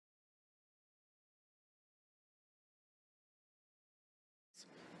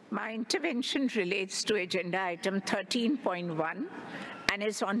My intervention relates to agenda item 13.1 and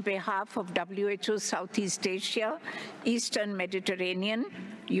is on behalf of WHO Southeast Asia, Eastern Mediterranean,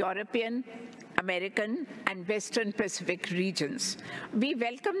 European, American and Western Pacific regions. We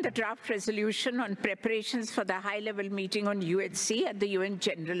welcome the draft resolution on preparations for the high-level meeting on UHC at the UN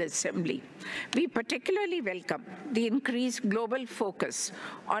General Assembly. We particularly welcome the increased global focus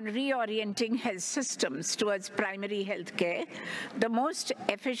on reorienting health systems towards primary health care, the most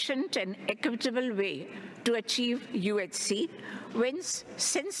efficient and equitable way to achieve UHC, which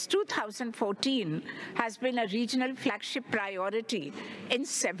since 2014 has been a regional flagship priority in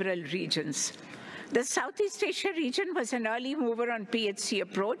several regions. The Southeast Asia region was an early mover on PHC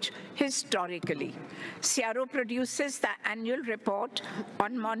approach historically. CRO produces the annual report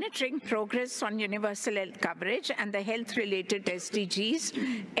on monitoring progress on universal health coverage and the health-related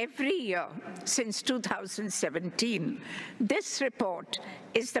SDGs every year since 2017. This report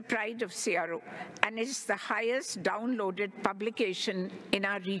is the pride of CRO and is the highest downloaded publication in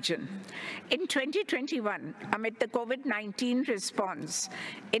our region. In 2021, amid the COVID-19 response,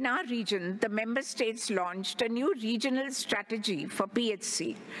 in our region, the member states launched a new regional strategy for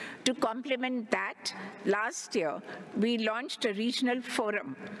PHC. To complement that, last year, we launched a regional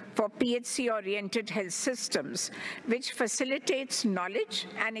forum for PHC-oriented health systems, which facilitates knowledge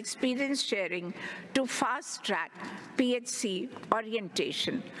and experience sharing to fast-track PHC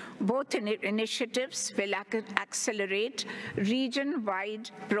orientation. Both initiatives will accelerate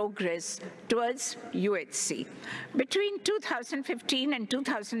region-wide progress towards UHC. Between 2015 and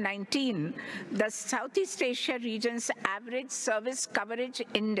 2019, the Southeast Asia region's average service coverage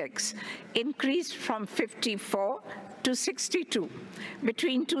index increased from 54 to 62.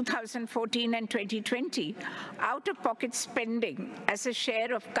 Between 2014 and 2020, out-of-pocket spending as a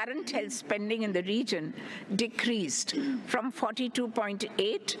share of current health spending in the region decreased from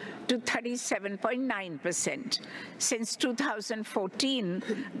 42.8 to 37.9%. Since 2014,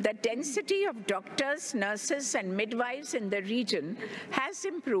 the density of doctors, nurses, and midwives in the region has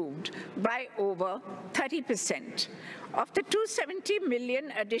improved by over 30%. Of the 270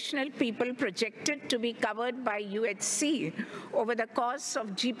 million additional people projected to be covered by UHC over the course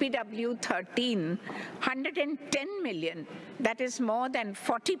of GPW 13, 110 million, that is more than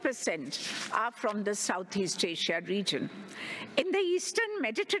 40%, are from the Southeast Asia region. In the Eastern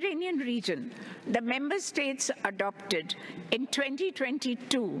Mediterranean region, the member states adopted in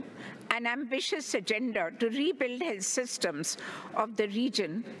 2022 an ambitious agenda to rebuild health systems of the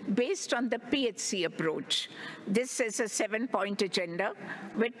region based on the PHC approach. This is a 7-point agenda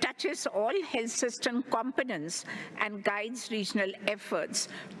which touches all health system components and guides regional efforts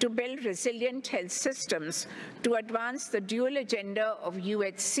to build resilient health systems to advance the dual agenda of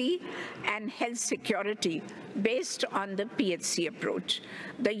UHC and health security based on the PHC approach.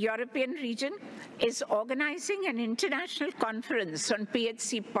 The European region is organizing an international conference on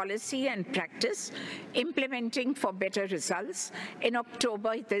PHC policy and practice, implementing for better results, in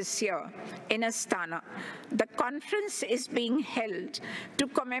October this year in Astana. The conference is being held to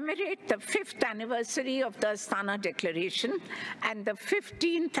commemorate the 5th anniversary of the Astana Declaration and the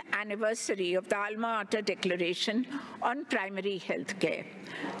 15th anniversary of the Alma Ata Declaration on primary health care.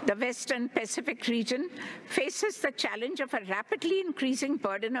 The Western Pacific region faces the challenge of a rapidly increasing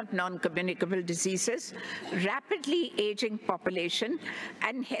burden of non-communicable diseases, rapidly aging population,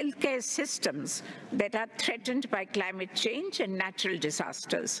 and healthcare systems that are threatened by climate change and natural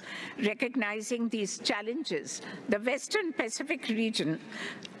disasters. Recognizing these challenges, the Western Pacific region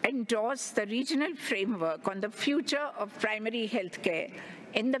endorsed the regional framework on the future of primary health care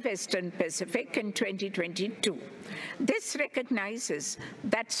in the Western Pacific in 2022. This recognizes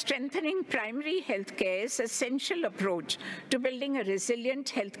that strengthening primary health care is an essential approach to building a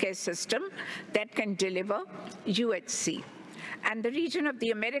resilient healthcare system that can deliver UHC. And the region of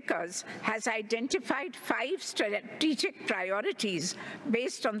the Americas has identified 5 strategic priorities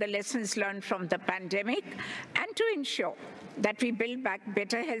based on the lessons learned from the pandemic and to ensure that we build back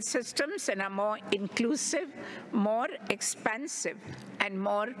better health systems and are more inclusive, more expansive, and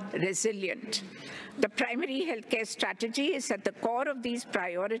more resilient. The primary healthcare strategy is at the core of these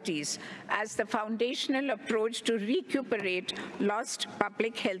priorities as the foundational approach to recuperate lost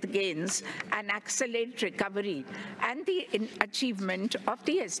public health gains and accelerate recovery and the achievement of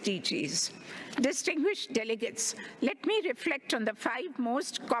the SDGs. Distinguished delegates, let me reflect on the 5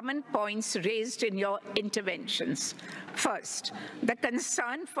 most common points raised in your interventions. First, the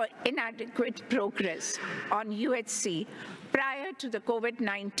concern for inadequate progress on UHC prior to the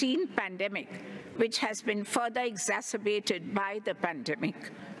COVID-19 pandemic, which has been further exacerbated by the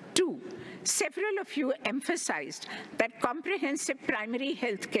pandemic. 2. Several of you emphasized that comprehensive primary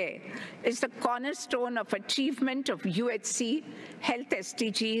health care is the cornerstone of achievement of UHC, health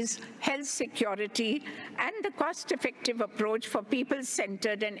SDGs, health security, and the cost-effective approach for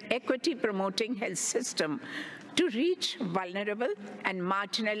people-centered and equity-promoting health system to reach vulnerable and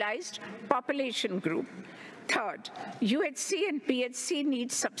marginalized population group. Third, UHC and PHC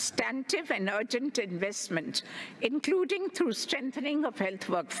need substantive and urgent investment, including through strengthening of health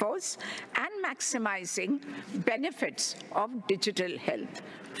workforce and maximizing benefits of digital health.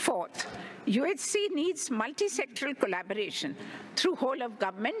 Fourth, UHC needs multi-sectoral collaboration through whole of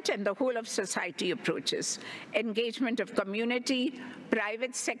government and the whole of society approaches. Engagement of community,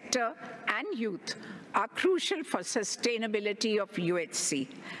 private sector, and youth are crucial for sustainability of UHC.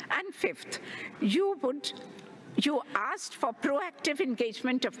 And fifth, you asked for proactive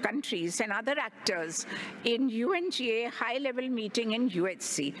engagement of countries and other actors in UNGA high-level meeting in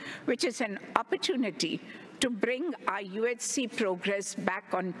UHC, which is an opportunity to bring our UHC progress back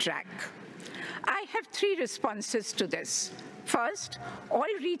on track. I have 3 responses to this. First,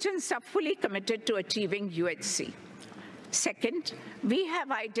 all regions are fully committed to achieving UHC. Second, we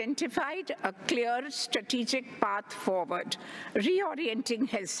have identified a clear strategic path forward, reorienting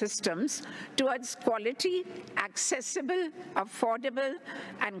health systems towards quality, accessible, affordable,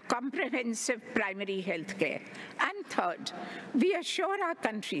 and comprehensive primary health care. And third, we assure our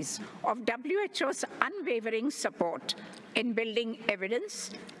countries of WHO's unwavering support in building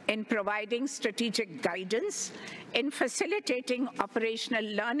evidence, in providing strategic guidance, in facilitating operational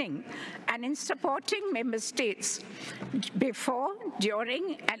learning, and in supporting member states before,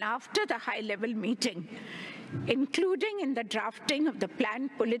 during, and after the high-level meeting, including in the drafting of the planned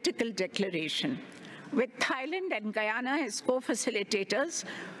political declaration. With Thailand and Guyana as co-facilitators,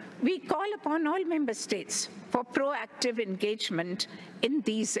 we call upon all member states for proactive engagement in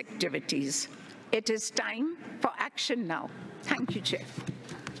these activities. It is time for action now. Thank you, Chair.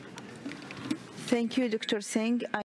 Thank you, Dr. Singh.